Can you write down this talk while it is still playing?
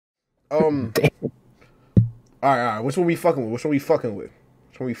Damn. All right. Which one we fucking with?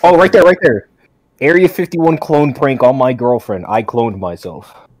 Oh, right there. Area 51 clone prank on my girlfriend. I cloned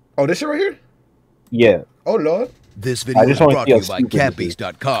myself. Oh, this shit right here? Yeah. Oh, Lord. This video is brought to you by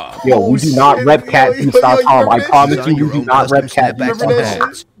catbeast.com. Yo, we do not rep catbeast.com. I promise you, we do not rep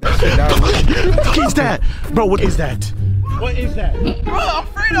catbeast.com. What is that? Bro, what is that? What is that? Bro,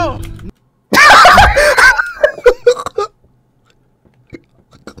 Alfredo!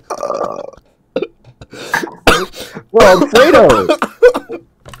 Bro, Alfredo!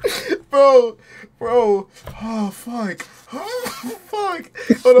 Bro. Oh, fuck.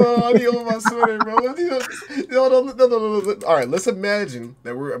 Hold on, I need to hold my sweater, bro. No. Alright, let's imagine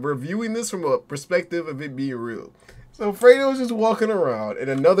that we're reviewing this from a perspective of it being real. So Fredo's just walking around, and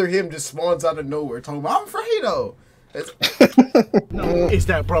another him just spawns out of nowhere, talking about, I'm Fredo! No, what is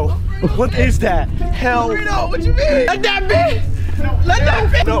that, bro? What is that? Hell. Fredo, what you mean? Let that be! No, Let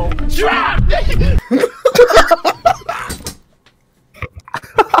that be! No. Drop!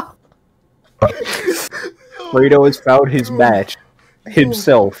 Fredo has found his match.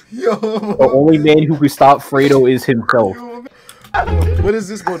 Himself. Yo. The only man who can stop Fredo is himself. What is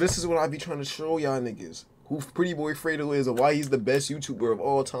this, bro? This is what I be trying to show y'all niggas. Who Prettyboyfredo is and why he's the best YouTuber of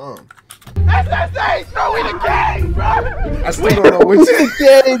all time. SSA! Throw in the gang, bro! I still don't know which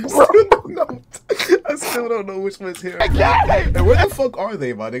gang, bro. I still don't know which one's here. And where the fuck are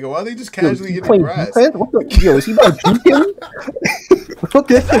they, my nigga? Why are they just casually in the grass? What the? Yo, is he about to juke him? What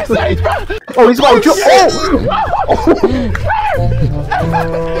the heck? Oh, he's about to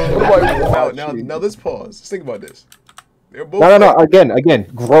juke. Now let's pause. Let's think about this. They're both no.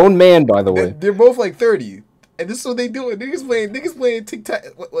 Again. Grown man, by the way. They're both like 30. And this is what they doing. Niggas playing tic-tac.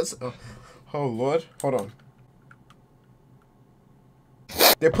 What's oh Lord. Hold on.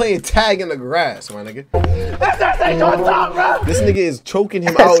 They're playing tag in the grass, my nigga. This nigga is choking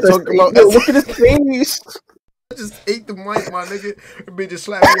him out. Talking about, look at his face. I just ate the mic, my nigga. And bitch just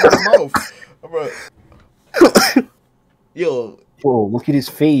slapped me in the mouth. Bro. Yo. Whoa, look at his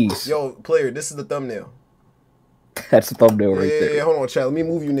face. Yo, player, this is the thumbnail. That's the thumbnail right there. Yeah, hold on, chat. Let me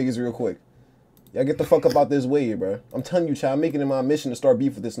move you niggas real quick. Y'all get the fuck up out this way, bro. I'm telling you, chat. I'm making it my mission to start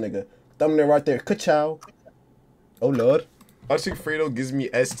beef with this nigga. Thumbnail right there. Ka-chow. Oh, Lord. I think Fredo gives me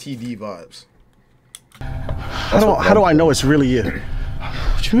STD vibes. How do I know it's really you?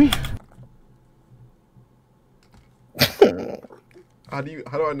 What you mean? How do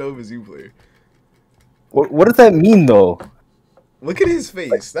I know if it's you, player? What does that mean, though? Look at his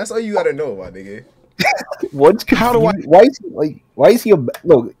face. That's all you gotta know, my nigga. How do I? Why is he like? Why is he a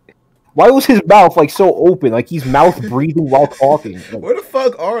look? Why was his mouth like so open? Like he's mouth breathing while talking. Like, where the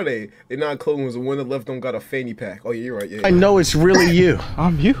fuck are they? They're not clones. The one that left don't got a fanny pack. Oh yeah, you're right. Yeah. I know it's really you.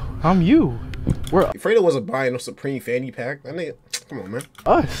 I'm you. We're Fredo wasn't buying no Supreme fanny pack. That nigga. Come on, man.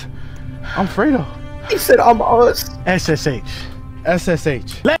 us. I'm Fredo. he said, "I'm us." SSH.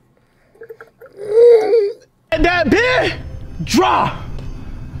 Let that be. Draw.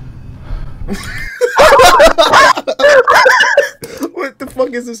 What the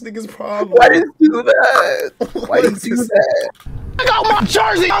fuck is this nigga's problem? Why did you do that? Why did you do that? I got my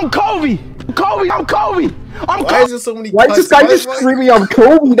jersey. I'm Kobe. Why is there so many? Why is this guy just screaming, "I'm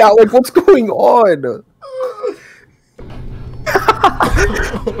Kobe" now? Like, what's going on?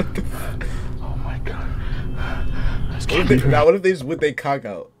 Oh my god. Now what if they just whip their cock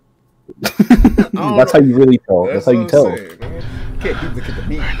out? That's how you really tell. That's how you tell. Can't duplicate the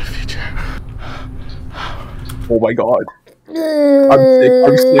meat. Oh my god. I'm sick.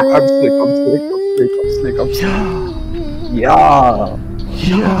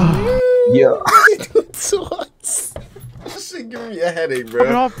 Yeah. This shit giving me a headache, bro.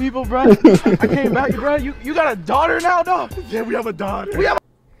 Coming off people, bro. I came back, bro. You got a daughter now, dog? Yeah, we have a daughter.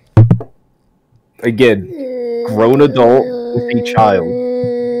 Again, grown adult with a child.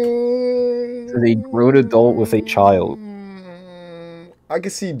 A grown adult with a child. I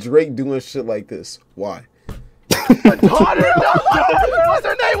can see Drake doing shit like this. Why? A daughter? No. What's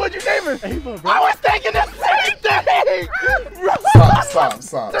her name? What'd you name her? Ava, bro. I was thinking the same thing. Stop.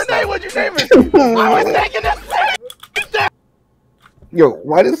 What's her name? What'd you name her? I was thinking the same thing. Yo,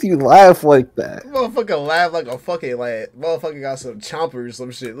 why does he laugh like that? Motherfucker laugh like a fucking lad. Motherfucker got some chomper or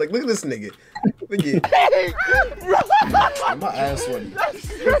some shit. Like, look at this nigga. Look at my ass sweaty.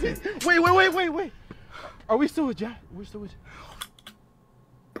 Wait. Are we still with Jack?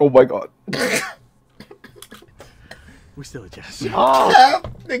 Oh my god. We still with Jack. Cap,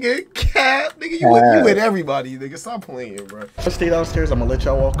 nigga, you with everybody, nigga. Stop playing, bro. I stay downstairs. I'm gonna let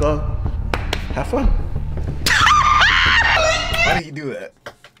y'all walk up. Have fun. Why did you do that?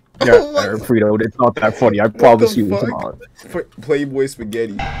 Yeah, Fredo, it's not that funny. I promise you, it's not. Playboy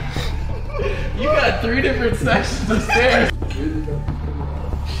spaghetti. You got 3 different sections of stairs.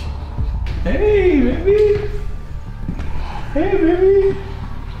 Hey, baby. Hey, baby.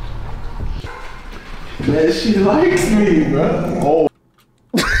 Man, she likes me, bro. Oh.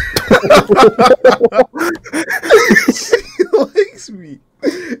 She likes me.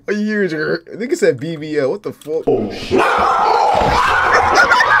 A year's her. I think it said BBL. What the fuck? Oh shit.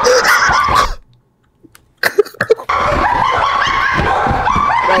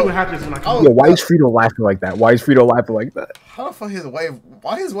 What happens when I come? Yo, why is Fredo laughing like that? Why is Fredo laughing like that? How the fuck his wife?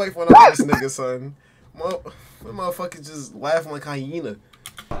 Why his wife went on this nigga, son? That motherfucker just laughing like hyena.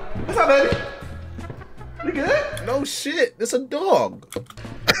 What's up, baby? We good? No shit. It's a dog.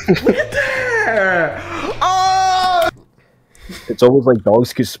 Look at that! Oh! It's almost like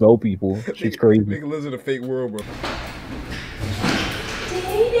dogs can smell people. She's crazy. Nigga lives in a fake world, bro.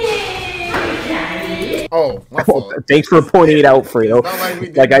 Oh, my fault. Thanks for pointing it out, Fredo.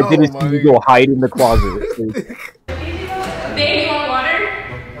 Like I didn't see you go hide in the closet. Babe, you want water?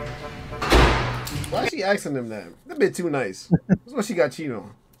 Why is she asking him that? That bit too nice. That's why she got cheated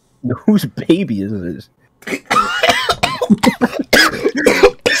on. Whose baby is this?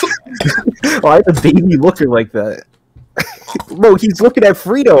 Why is the baby looking like that? Look, he's looking at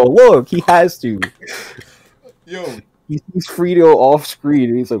Fredo. Look, he has to. Yo. He sees Fredo off screen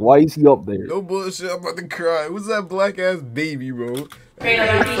and he's like, why is he up there? No bullshit, I'm about to cry. What's that black ass baby, bro?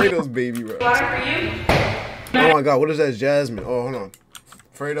 Fredo, Fredo's baby, bro. water for you? Oh my god, what is that, Jasmine? Oh, hold on.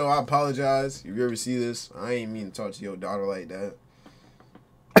 Fredo, I apologize if you ever see this. I ain't mean to talk to your daughter like that.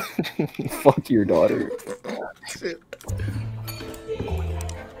 Fuck your daughter.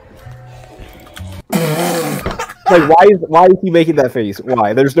 Like, why is he making that face?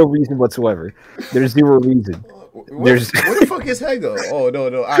 Why? There's no reason whatsoever. There's zero reason. Where the fuck is head go? Oh no.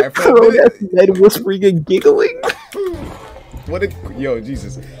 Alright, bro, that's Ned whispering and giggling. What a yo,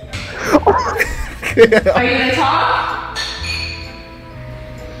 Jesus. Are you gonna talk?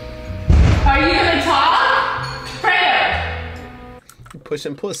 Are you gonna talk? Fredo!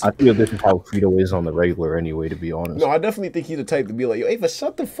 Pushing pussy. I feel this is how Fredo is on the regular anyway, to be honest. No, I definitely think he's the type to be like, yo, Ava,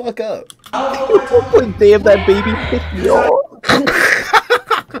 shut the fuck up. Like, damn, that baby pissed me off.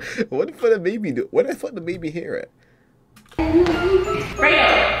 What the fuck the baby do? Where the fuck the baby hair at? Fredo!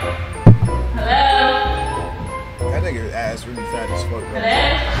 Hello? That nigga's ass really fat as fuck, bro.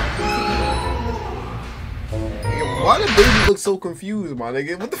 Hello? Why the baby look so confused, my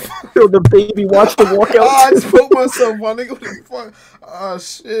nigga? What the fuck? Yo, the baby watched him walk out. Oh, I just poked myself, my nigga. What the fuck? Oh,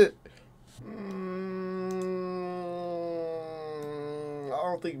 shit.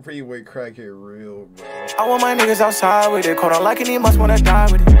 I don't think Prettyboy crackhead real, bro. I want my niggas outside with it. Caught on like it, he must wanna die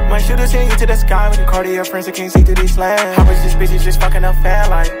with it. My shooters hit you to the sky with it. Cardio friends that can't see through these lands. How much this bitch is just fucking up fan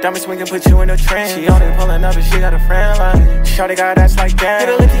like. Diamond swing and put you in a trance. She on it pulling up and she got a friend like. Shawty got ass like that. Get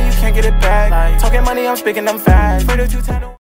a lick and you can't get it back. Like, talking money, I'm speaking, I'm fast.